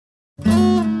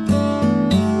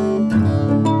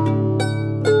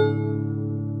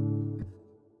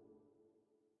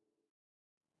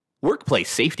Workplace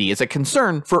safety is a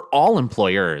concern for all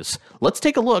employers. Let's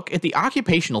take a look at the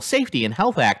Occupational Safety and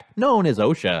Health Act, known as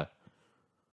OSHA.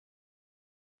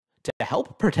 To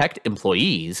help protect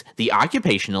employees, the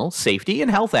Occupational Safety and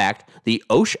Health Act, the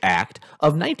OSH Act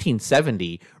of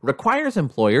 1970, requires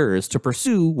employers to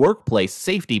pursue workplace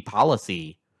safety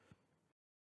policy.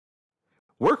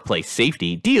 Workplace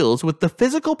safety deals with the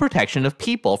physical protection of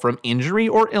people from injury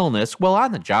or illness while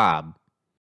on the job.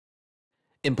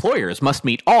 Employers must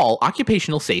meet all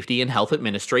Occupational Safety and Health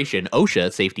Administration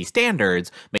OSHA safety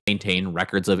standards, maintain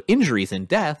records of injuries and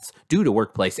deaths due to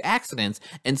workplace accidents,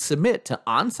 and submit to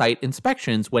on-site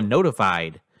inspections when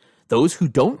notified. Those who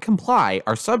don't comply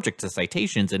are subject to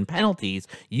citations and penalties,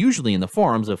 usually in the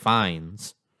forms of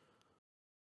fines.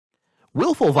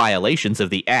 Willful violations of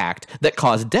the Act that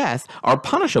cause death are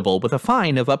punishable with a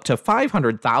fine of up to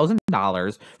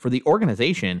 $500,000 for the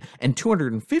organization and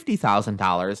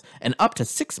 $250,000 and up to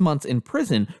 6 months in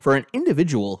prison for an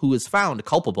individual who is found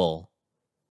culpable.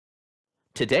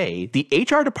 Today, the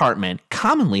HR department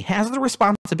commonly has the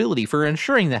responsibility for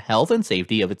ensuring the health and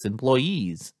safety of its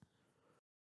employees.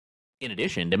 In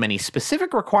addition to many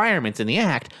specific requirements in the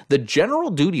Act, the General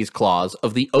Duties Clause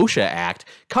of the OSHA Act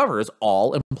covers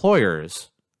all employers.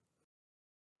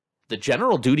 The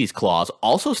General Duties Clause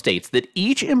also states that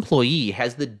each employee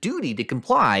has the duty to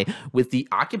comply with the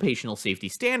occupational safety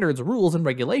standards, rules, and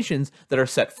regulations that are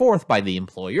set forth by the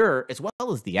employer as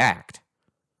well as the Act.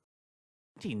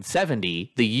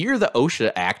 1970, the year the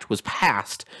OSHA Act was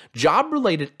passed,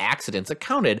 job-related accidents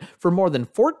accounted for more than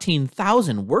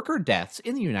 14,000 worker deaths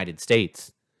in the United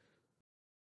States.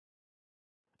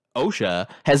 OSHA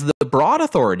has the broad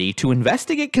authority to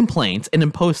investigate complaints and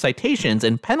impose citations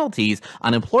and penalties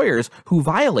on employers who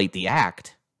violate the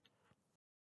Act.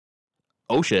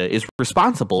 OSHA is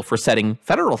responsible for setting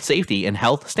federal safety and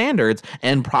health standards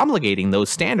and promulgating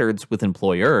those standards with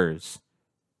employers.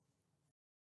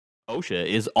 OSHA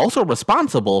is also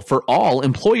responsible for all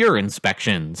employer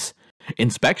inspections.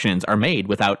 Inspections are made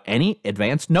without any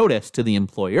advance notice to the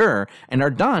employer and are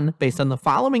done based on the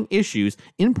following issues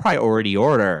in priority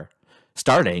order,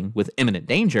 starting with imminent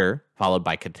danger, followed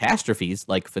by catastrophes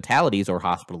like fatalities or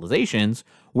hospitalizations,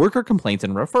 worker complaints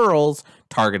and referrals,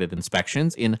 targeted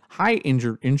inspections in high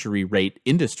injury rate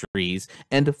industries,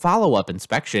 and follow-up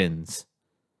inspections.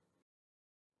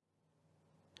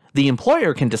 The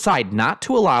employer can decide not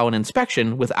to allow an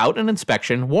inspection without an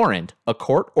inspection warrant, a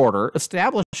court order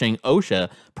establishing OSHA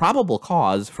probable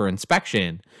cause for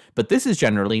inspection, but this is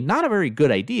generally not a very good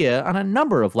idea on a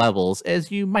number of levels,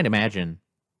 as you might imagine.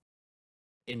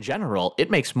 In general,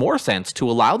 it makes more sense to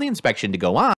allow the inspection to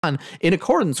go on in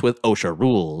accordance with OSHA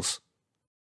rules.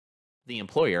 The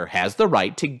employer has the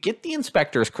right to get the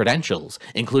inspector's credentials,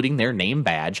 including their name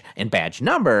badge and badge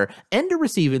number, and to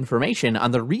receive information on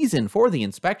the reason for the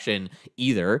inspection,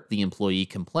 either the employee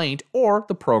complaint or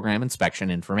the program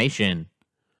inspection information.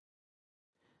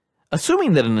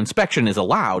 Assuming that an inspection is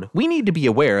allowed, we need to be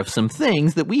aware of some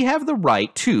things that we have the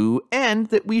right to and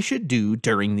that we should do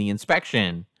during the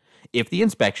inspection. If the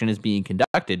inspection is being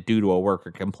conducted due to a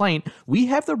worker complaint, we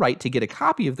have the right to get a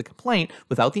copy of the complaint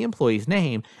without the employee's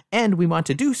name, and we want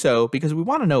to do so because we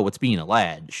want to know what's being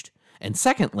alleged. And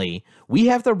secondly, we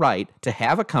have the right to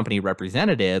have a company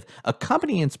representative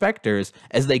accompany inspectors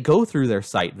as they go through their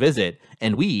site visit,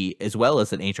 and we, as well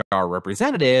as an HR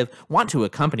representative, want to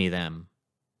accompany them.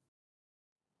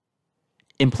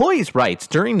 Employees' rights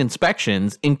during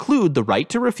inspections include the right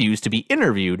to refuse to be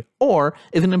interviewed, or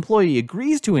if an employee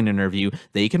agrees to an interview,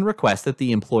 they can request that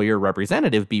the employer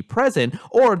representative be present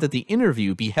or that the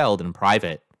interview be held in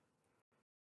private.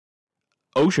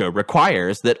 OSHA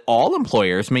requires that all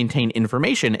employers maintain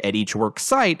information at each work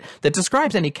site that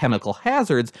describes any chemical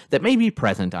hazards that may be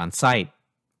present on site.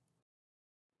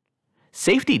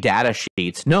 Safety data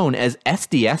sheets, known as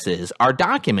SDSs, are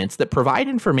documents that provide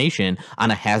information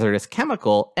on a hazardous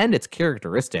chemical and its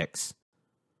characteristics.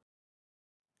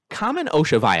 Common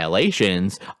OSHA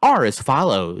violations are as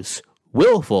follows: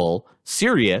 willful,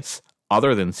 serious,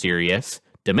 other than serious,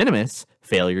 de minimis,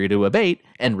 failure to abate,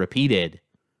 and repeated.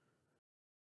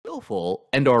 Willful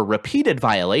and/or repeated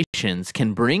violations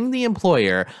can bring the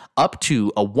employer up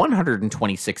to a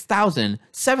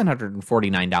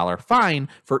 $126,749 fine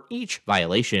for each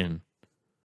violation.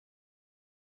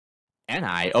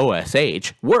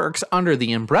 NIOSH works under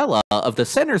the umbrella of the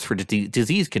Centers for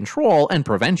Disease Control and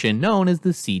Prevention, known as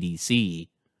the CDC.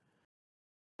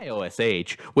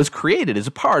 NIOSH was created as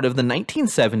a part of the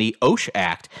 1970 OSH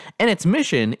Act, and its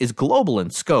mission is global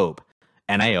in scope.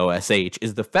 NIOSH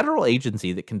is the federal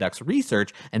agency that conducts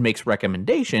research and makes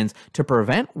recommendations to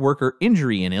prevent worker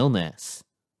injury and illness.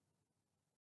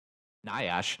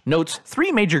 NIOSH notes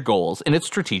three major goals in its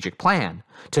strategic plan: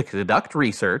 to conduct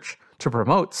research, to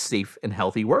promote safe and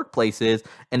healthy workplaces,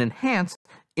 and enhance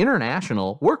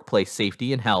international workplace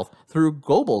safety and health through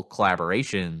global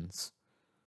collaborations.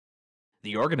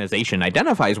 The organization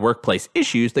identifies workplace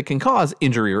issues that can cause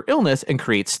injury or illness and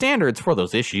creates standards for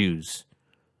those issues.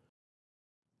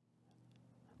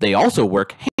 They also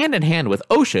work hand in hand with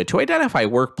OSHA to identify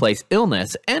workplace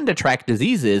illness and to track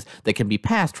diseases that can be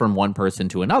passed from one person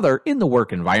to another in the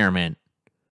work environment.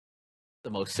 The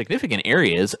most significant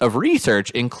areas of research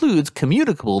includes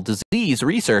communicable disease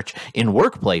research in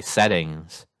workplace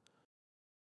settings.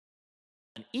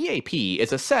 An EAP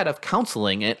is a set of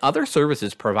counseling and other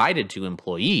services provided to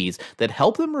employees that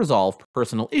help them resolve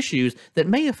personal issues that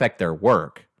may affect their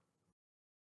work.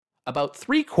 About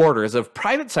 3/4 of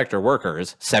private sector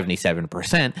workers,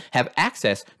 77%, have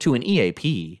access to an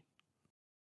EAP.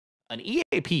 An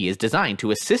EAP is designed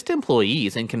to assist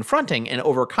employees in confronting and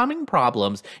overcoming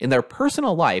problems in their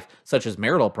personal life, such as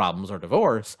marital problems or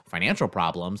divorce, financial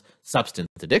problems, substance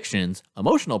addictions,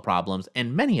 emotional problems,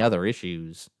 and many other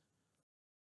issues.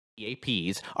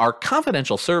 EAPs are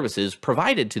confidential services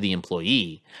provided to the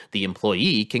employee. The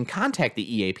employee can contact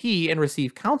the EAP and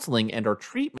receive counseling and/or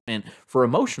treatment for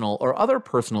emotional or other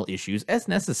personal issues as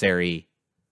necessary.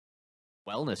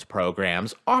 Wellness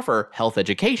programs offer health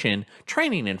education,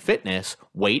 training and fitness,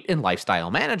 weight and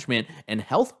lifestyle management, and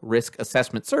health risk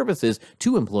assessment services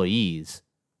to employees.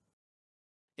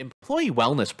 Employee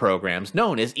wellness programs,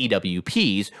 known as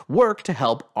EWPs, work to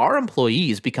help our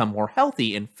employees become more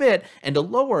healthy and fit and to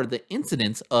lower the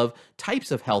incidence of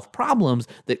types of health problems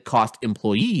that cost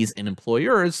employees and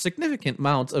employers significant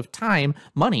amounts of time,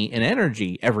 money, and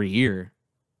energy every year.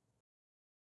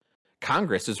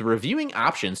 Congress is reviewing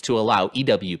options to allow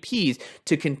EWPs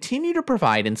to continue to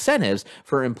provide incentives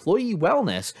for employee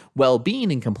wellness while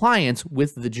being in compliance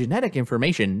with the Genetic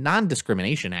Information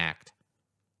Non-Discrimination Act.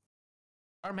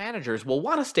 Our managers will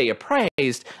want to stay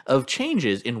apprised of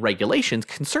changes in regulations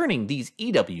concerning these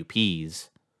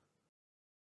EWPs.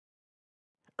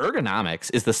 Ergonomics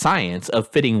is the science of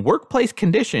fitting workplace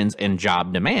conditions and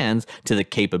job demands to the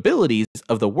capabilities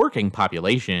of the working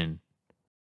population.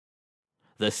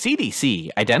 The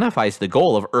CDC identifies the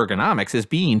goal of ergonomics as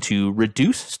being to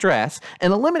reduce stress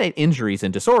and eliminate injuries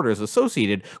and disorders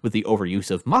associated with the overuse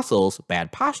of muscles,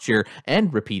 bad posture,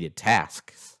 and repeated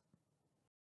tasks.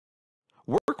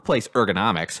 Workplace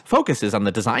ergonomics focuses on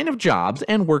the design of jobs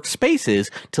and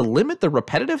workspaces to limit the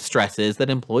repetitive stresses that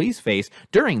employees face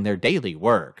during their daily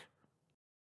work.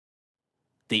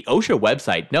 The OSHA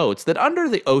website notes that under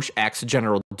the OSH Act's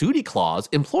General Duty Clause,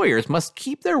 employers must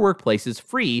keep their workplaces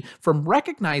free from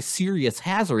recognized serious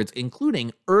hazards,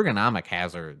 including ergonomic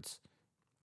hazards.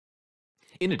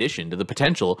 In addition to the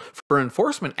potential for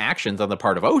enforcement actions on the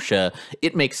part of OSHA,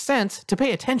 it makes sense to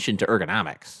pay attention to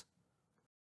ergonomics.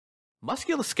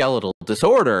 Musculoskeletal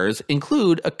disorders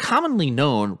include a commonly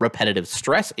known repetitive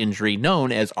stress injury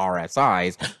known as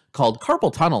RSIs, called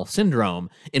carpal tunnel syndrome,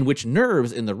 in which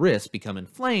nerves in the wrist become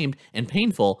inflamed and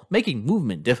painful, making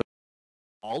movement difficult.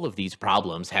 All of these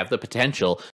problems have the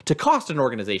potential to cost an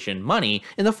organization money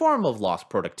in the form of lost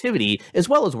productivity as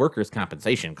well as workers'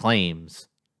 compensation claims.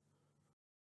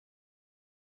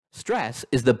 Stress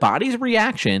is the body's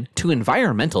reaction to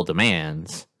environmental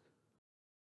demands.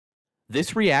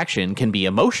 This reaction can be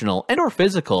emotional and/or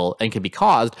physical and can be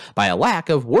caused by a lack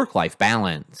of work-life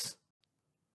balance.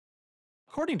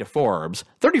 According to Forbes,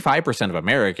 35% of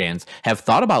Americans have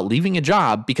thought about leaving a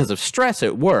job because of stress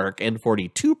at work, and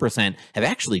 42% have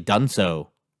actually done so.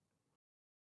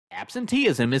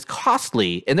 Absenteeism is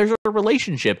costly, and there's a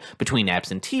relationship between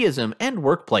absenteeism and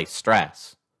workplace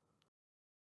stress.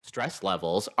 Stress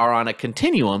levels are on a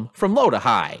continuum from low to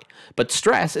high, but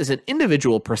stress is an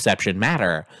individual perception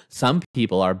matter. Some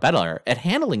people are better at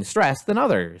handling stress than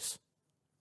others.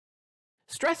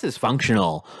 Stress is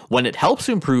functional when it helps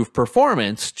improve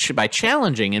performance by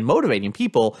challenging and motivating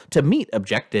people to meet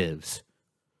objectives.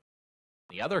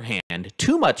 On the other hand,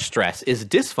 too much stress is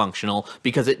dysfunctional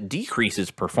because it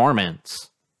decreases performance.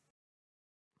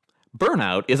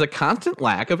 Burnout is a constant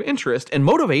lack of interest and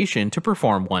motivation to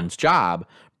perform one's job.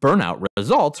 Burnout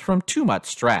results from too much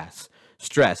stress.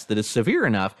 Stress that is severe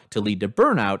enough to lead to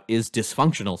burnout is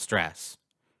dysfunctional stress.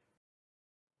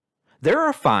 There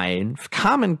are 5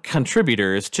 common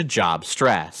contributors to job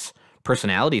stress: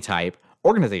 personality type,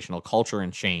 organizational culture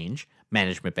and change,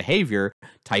 management behavior,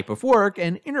 type of work,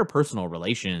 and interpersonal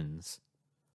relations.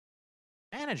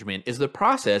 Management is the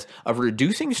process of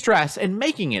reducing stress and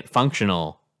making it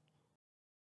functional.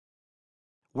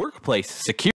 Workplace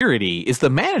security is the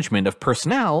management of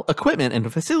personnel, equipment,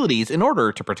 and facilities in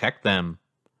order to protect them.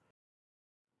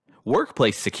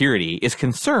 Workplace security is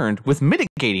concerned with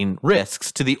mitigating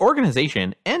risks to the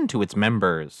organization and to its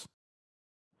members.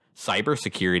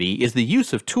 Cybersecurity is the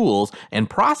use of tools and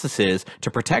processes to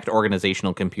protect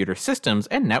organizational computer systems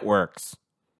and networks.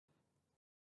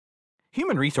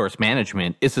 Human resource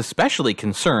management is especially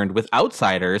concerned with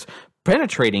outsiders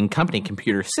penetrating company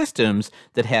computer systems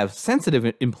that have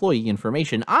sensitive employee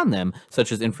information on them,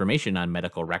 such as information on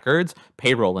medical records,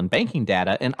 payroll and banking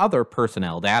data, and other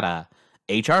personnel data.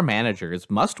 HR managers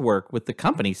must work with the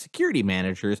company's security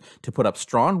managers to put up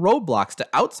strong roadblocks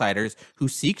to outsiders who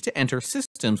seek to enter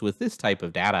systems with this type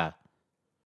of data.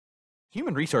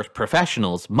 Human resource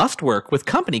professionals must work with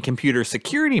company computer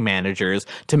security managers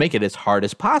to make it as hard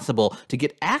as possible to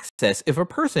get access if a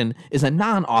person is a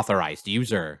non-authorized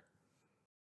user.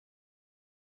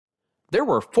 There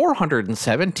were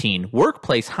 417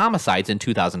 workplace homicides in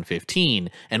 2015,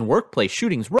 and workplace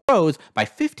shootings rose by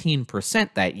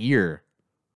 15% that year.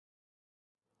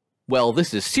 Well,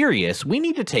 this is serious. We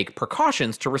need to take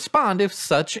precautions to respond if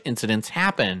such incidents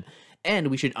happen. And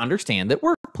we should understand that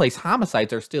workplace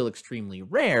homicides are still extremely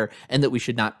rare and that we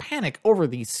should not panic over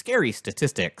these scary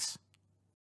statistics.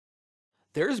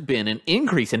 There's been an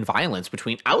increase in violence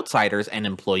between outsiders and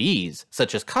employees,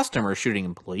 such as customers shooting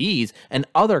employees and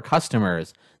other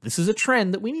customers. This is a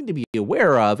trend that we need to be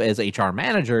aware of as HR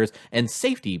managers and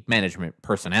safety management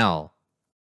personnel.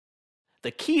 The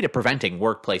key to preventing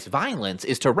workplace violence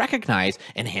is to recognize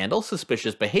and handle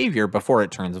suspicious behavior before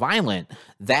it turns violent.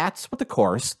 That's what the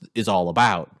course is all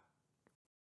about.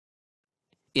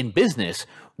 In business,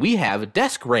 we have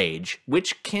desk rage,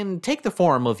 which can take the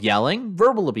form of yelling,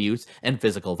 verbal abuse, and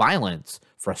physical violence.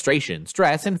 Frustration,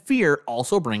 stress, and fear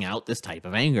also bring out this type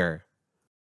of anger.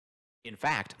 In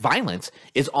fact, violence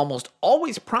is almost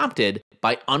always prompted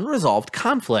by unresolved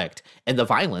conflict, and the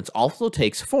violence also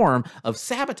takes form of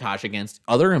sabotage against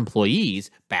other employees,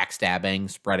 backstabbing,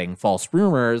 spreading false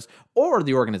rumors, or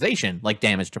the organization, like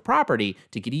damage to property,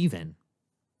 to get even.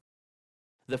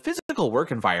 The physical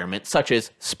work environment, such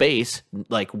as space,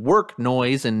 like work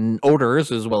noise and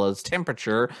odors, as well as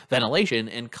temperature, ventilation,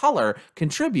 and color,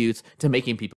 contributes to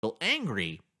making people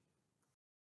angry.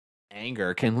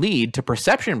 Anger can lead to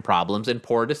perception problems and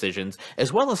poor decisions,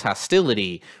 as well as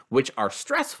hostility, which are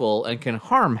stressful and can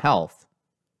harm health.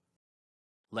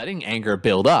 Letting anger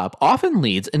build up often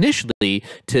leads initially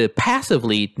to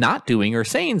passively not doing or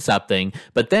saying something,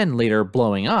 but then later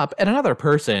blowing up at another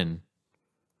person.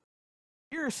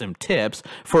 Here are some tips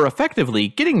for effectively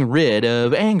getting rid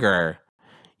of anger.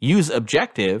 Use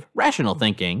objective, rational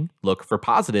thinking, look for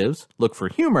positives, look for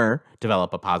humor,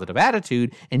 develop a positive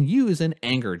attitude, and use an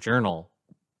anger journal.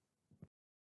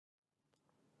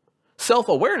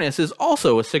 Self-awareness is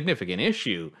also a significant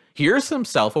issue. Here are some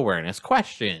self-awareness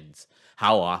questions.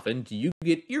 How often do you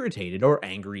get irritated or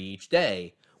angry each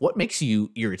day? What makes you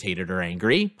irritated or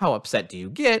angry? How upset do you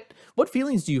get? What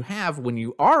feelings do you have when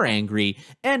you are angry?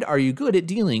 And are you good at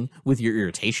dealing with your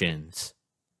irritations?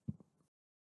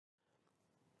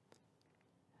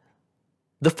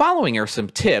 The following are some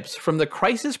tips from the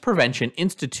Crisis Prevention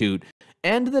Institute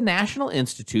and the National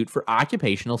Institute for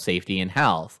Occupational Safety and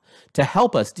Health to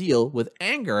help us deal with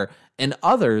anger and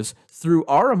others through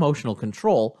our emotional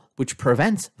control, which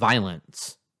prevents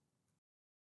violence.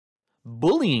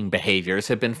 Bullying behaviors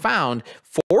have been found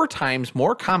 4 times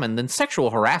more common than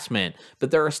sexual harassment, but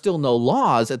there are still no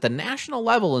laws at the national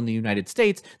level in the United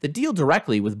States that deal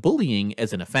directly with bullying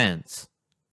as an offense.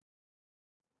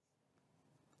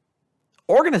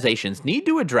 Organizations need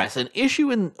to address an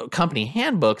issue in company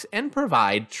handbooks and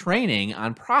provide training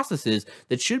on processes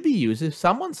that should be used if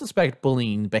someone suspects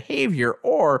bullying behavior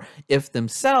or if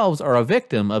themselves are a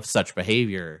victim of such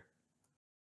behavior.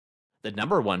 The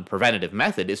 #1 preventative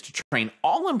method is to train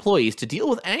all employees to deal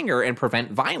with anger and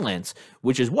prevent violence,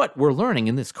 which is what we're learning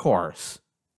in this course.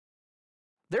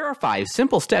 There are 5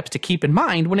 simple steps to keep in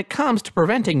mind when it comes to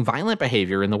preventing violent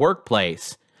behavior in the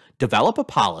workplace. Develop a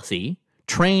policy.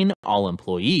 Train all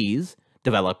employees,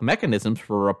 develop mechanisms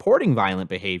for reporting violent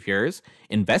behaviors,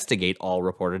 investigate all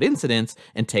reported incidents,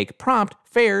 and take prompt,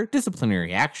 fair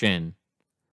disciplinary action.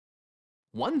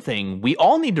 One thing we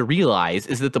all need to realize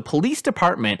is that the police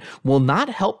department will not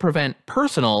help prevent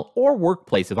personal or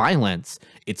workplace violence.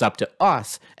 It's up to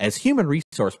us as human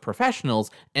resource professionals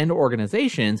and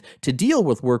organizations to deal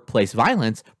with workplace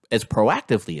violence as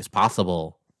proactively as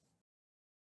possible.